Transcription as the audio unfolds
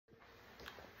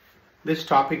This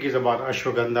topic is about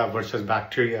ashwagandha versus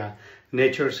bacteria,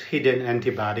 nature's hidden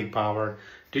antibiotic power.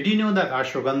 Did you know that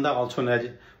ashwagandha, also known as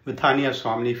Withania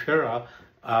somnifera,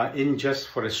 in just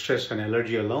for stress and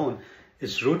allergy alone,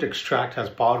 its root extract has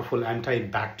powerful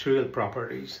antibacterial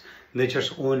properties,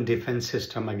 nature's own defense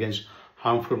system against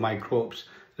harmful microbes.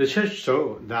 Research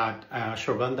shows that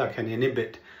ashwagandha can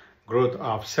inhibit growth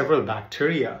of several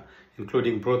bacteria,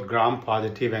 including both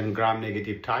gram-positive and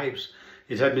gram-negative types.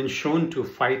 It has been shown to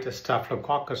fight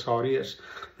Staphylococcus aureus,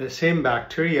 the same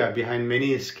bacteria behind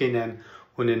many skin and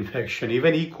wound infection,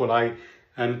 even E. coli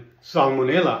and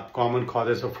Salmonella, common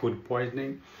causes of food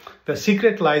poisoning. The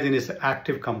secret lies in its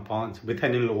active compounds,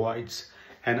 withanolides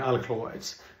and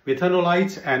alkaloids.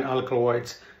 Withanolides and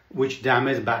alkaloids, which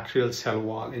damage bacterial cell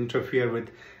wall, interfere with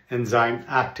enzyme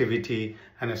activity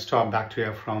and stop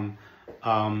bacteria from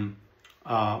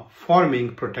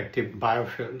forming protective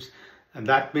biofilms. And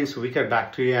that means weaker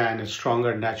bacteria and a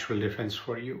stronger natural defense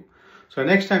for you. So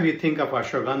next time you think of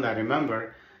ashwagandha,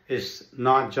 remember, it's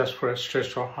not just for a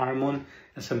stress or hormone.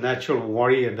 It's a natural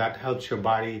warrior that helps your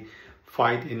body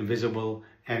fight invisible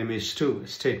enemies too.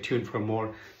 Stay tuned for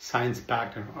more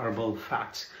science-backed and herbal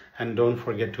facts. And don't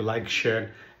forget to like,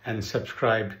 share, and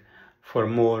subscribe for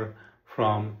more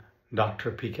from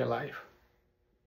Dr. PK Life.